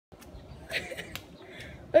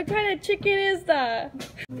What kind of chicken is that?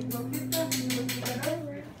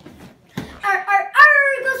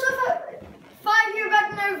 Goes with 5 here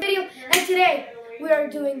back in our video, and today we are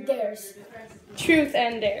doing dares. Truth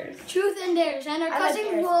and dares. Truth and dares, and our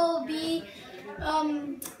cousin will be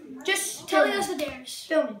just telling us the dares.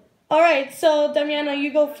 Filming. All right, so Damiano,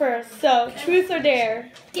 you go first. So, truth or dare?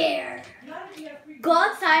 Dare. Go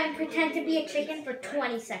outside and pretend to be a chicken for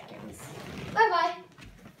 20 seconds. Bye bye.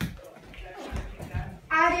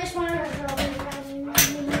 I just want to.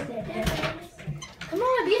 Come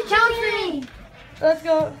on, be a challenge for me. Let's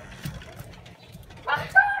go.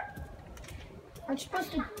 Aren't you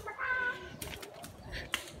supposed to?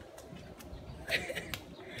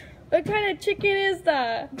 What kind of chicken is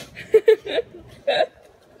that?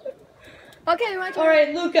 Okay, my turn. All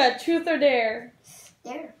right, Luca, truth or dare?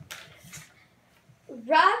 Dare.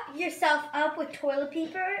 Wrap yourself up with toilet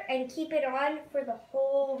paper and keep it on for the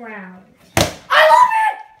whole round. I love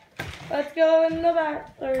it. Let's go in the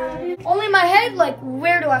back. Only my head. Like,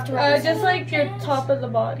 where do I have to wrap it? Just like your top of the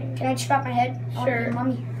body. Can I just wrap my head? Sure.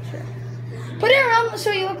 Mommy. Sure. Put it around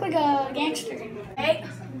so you look like a gangster. Hey.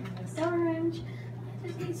 Orange.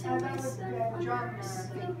 Can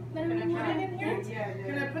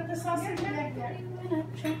I put the sauce in there?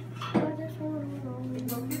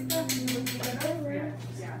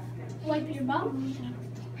 Wipe your bum.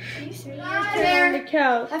 Are you serious? On the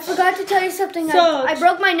couch. I forgot to tell you something. So- I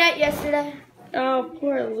broke my net yesterday. Oh,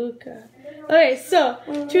 poor Luca. Okay, so,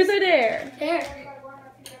 truth or dare? There.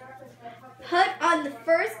 Put on the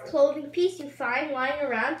first clothing piece you find lying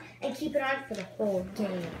around and keep it on for the whole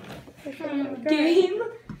game. Game?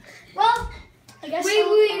 Well, I guess.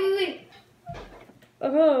 Wait.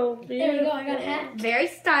 Oh, There we beautiful. go. I got a hat. Very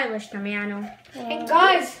stylish, Damiano. Hey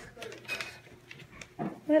guys.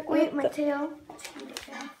 What my the- tail.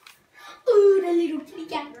 Ooh, the little kitty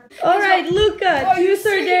cat. All right, Luca, Are you truth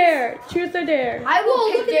or dare? Truth or dare? I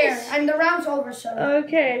will look pick at dare, this. and the round's over. So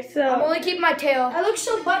Okay, I'm so. only keeping my tail. I look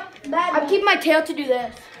so bad. I'm keeping my tail to do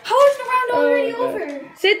this. How is the round already Oh, okay.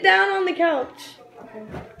 over? Sit down on the couch.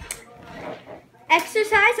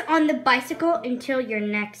 Exercise on the bicycle until your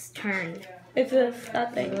next turn. It's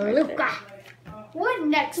that thing. right Luca. What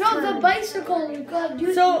next? No, the bicycle. God,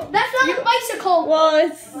 dude. So, That's not a bicycle. Well,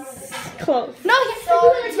 it's close. No, he has to go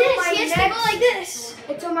like this. He has to go like this.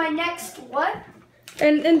 Until my next what?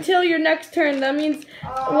 And until your next turn, that means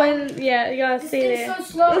when, yeah, you gotta This stay thing's there. so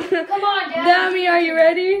slow. Come on, Dad. Dami, are you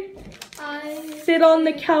ready? Sit on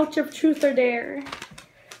the couch of truth or dare.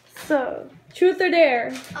 So, truth or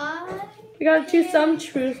dare? You gotta choose some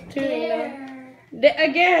truth too, you know.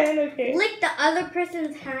 Again, okay. Lick the other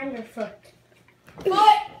person's hand or foot.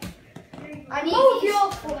 Foot. I need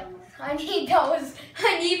your foot. I need those.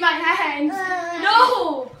 I need my hands.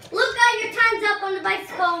 No. Luca, your time's up on the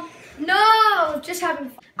bicycle. No. Just having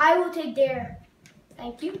fun. I will take dare.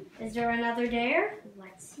 Thank you. Is there another dare?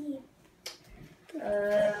 Let's see.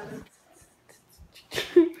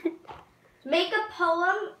 Make a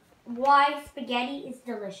poem why spaghetti is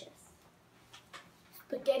delicious.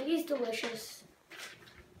 Spaghetti is delicious.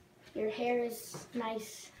 Your hair is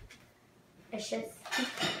nice. It's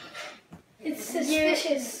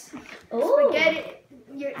suspicious. Ooh. Spaghetti.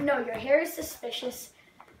 Your hair is suspicious.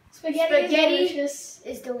 Spaghetti is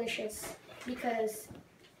delicious because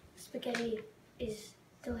spaghetti is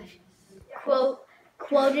delicious.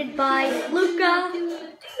 Quoted by Luca.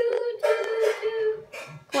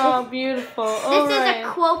 Wow, beautiful. All This is right. a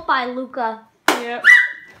quote by Luca. Yep.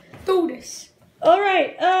 Do this. All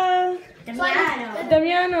right. Damiano.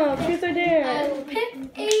 Damiano, truth or I dare? will pick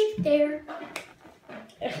a dare.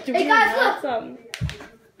 Hey guys, look. Awesome.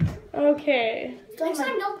 Okay. Next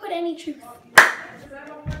time, don't put any truth.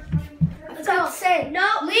 Let's go. Say No.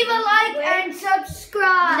 leave a like and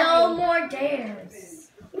subscribe. No more dares.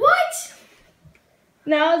 What?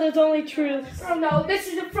 Now there's only truths. Oh no, this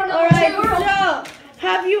is in front of All the right. camera. So,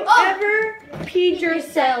 have you Oh. ever peed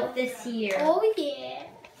yourself? This year. Oh yeah.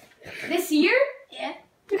 This year? Yeah.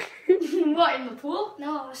 What, in the pool?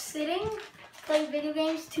 No, I was sitting, playing video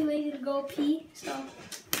games, too lazy to go pee, so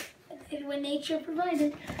I did what nature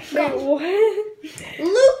provided. Wait, what?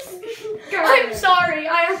 Luke's. I'm sorry,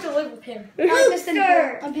 I have to live with him. Luke,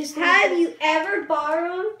 I'm pissed. have you ever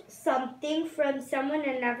borrowed something from someone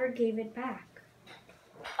and never gave it back?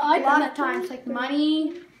 A lot of times, like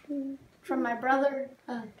money from my brother.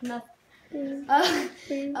 Nothing.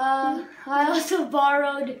 I also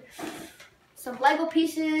borrowed some Lego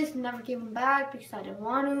pieces, never gave them back because I didn't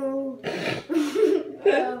want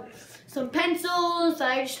to. Some pencils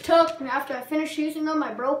I just took, and after I finished using them,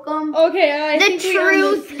 I broke them. Okay, I The think we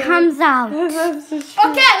truth understand. comes out. That's the truth.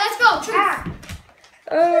 Okay, let's go. Truth.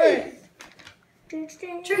 Alright. Truth.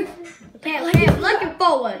 Okay, I'm looking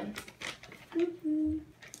forward.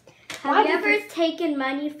 Have you ever taken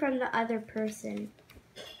money from the other person?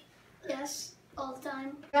 Yes, all the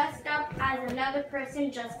time. Dressed up as another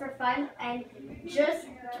person just for fun and just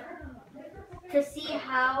to see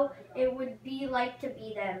how it would be like to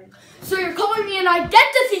be them. So you're calling me an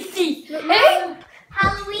identity thief, eh?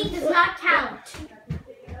 Halloween does not count.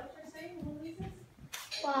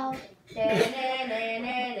 Wow.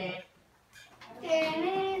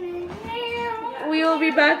 We will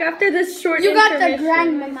be back after this short You got the intermission.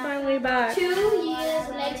 grandmama. We're finally back. 2 years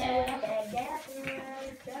later.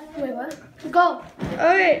 Wait, what? Go.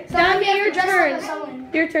 Okay, Dami, we have your to dress up turn. as someone.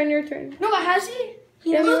 Your turn, your turn. No, but has he?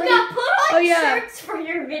 Yeah, Look we- up, put on Oh, yeah. shirts for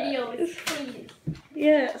your videos, please.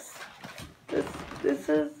 Yes. This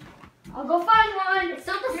is... I'll go find one. It's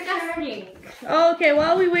so disgusting. Okay,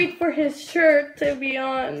 while we wait for his shirt to be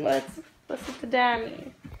on, let's listen to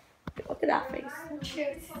Dami. Look at that face.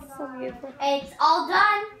 So beautiful. It's all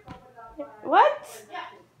done. What?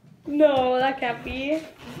 No, that can't be.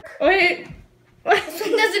 Wait. This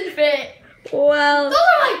one doesn't fit. Well, Those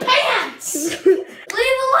are my pants!